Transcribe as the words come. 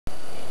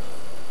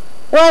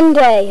One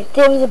day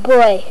there was a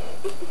boy.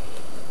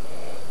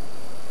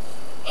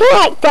 He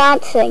liked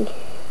dancing,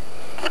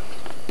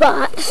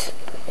 but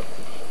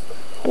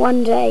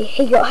one day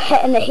he got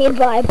hit in the head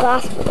by a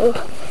basketball.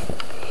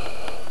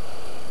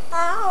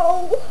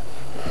 Ow!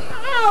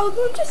 Ow!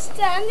 Don't just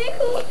stand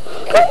there.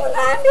 Call an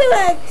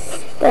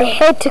ambulance. They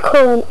had to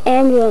call an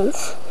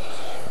ambulance.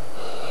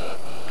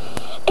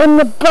 And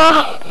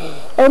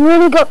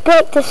then he got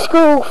back to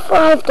school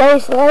 5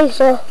 days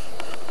later.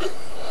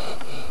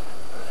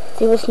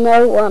 There was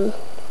no one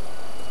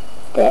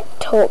that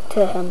talked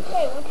to him.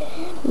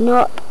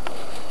 Not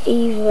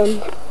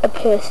even a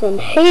person.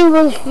 He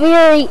was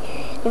very,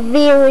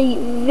 very,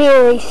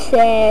 very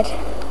sad.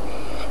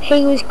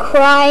 He was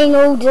crying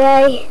all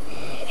day.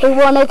 He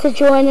wanted to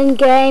join in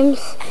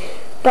games,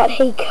 but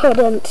he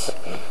couldn't.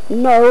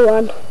 No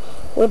one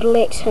would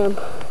let him.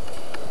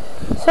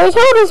 So he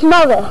told his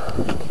mother,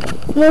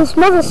 and his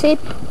mother said,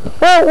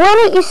 well, why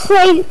don't you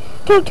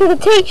talk to the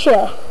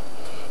teacher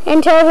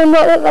and tell him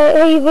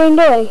what you've been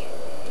doing.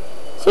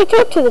 So he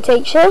talked to the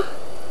teacher,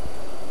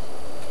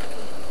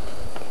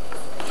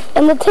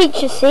 and the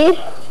teacher said,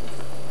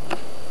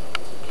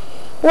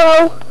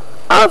 well,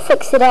 I'll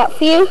fix it out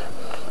for you.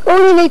 All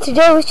you need to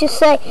do is just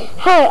say,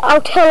 hey,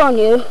 I'll tell on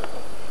you.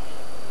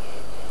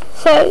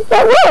 So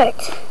that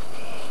worked.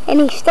 And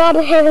he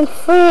started having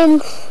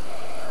friends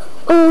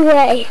all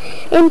day.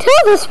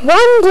 Until this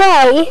one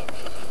day,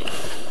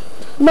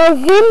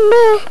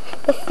 November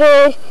the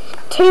 3rd,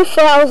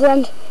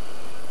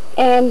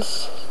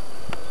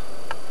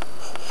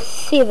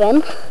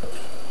 2007,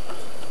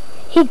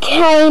 he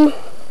became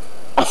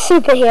a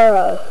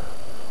superhero.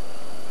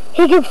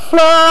 He could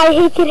fly,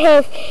 he could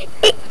have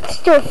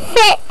extra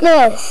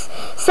fatness,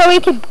 so he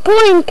could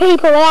bring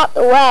people out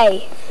the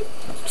way.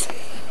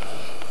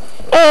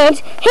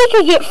 And he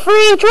could get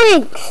free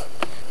drinks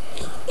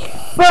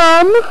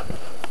from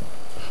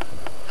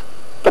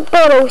the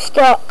bottle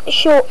shop.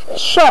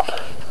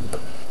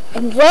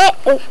 And that,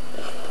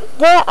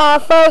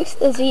 folks,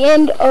 is the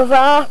end of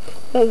our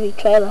movie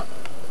trailer.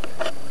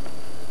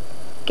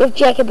 Give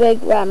Jack a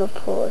big round of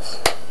applause.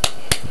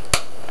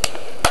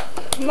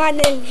 My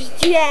name's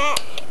Jack.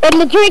 And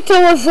the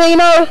director was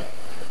Zino.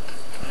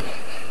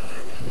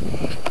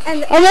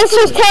 And this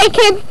was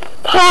taken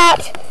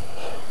part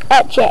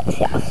at Jack's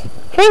house.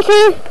 Thank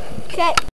you. Okay.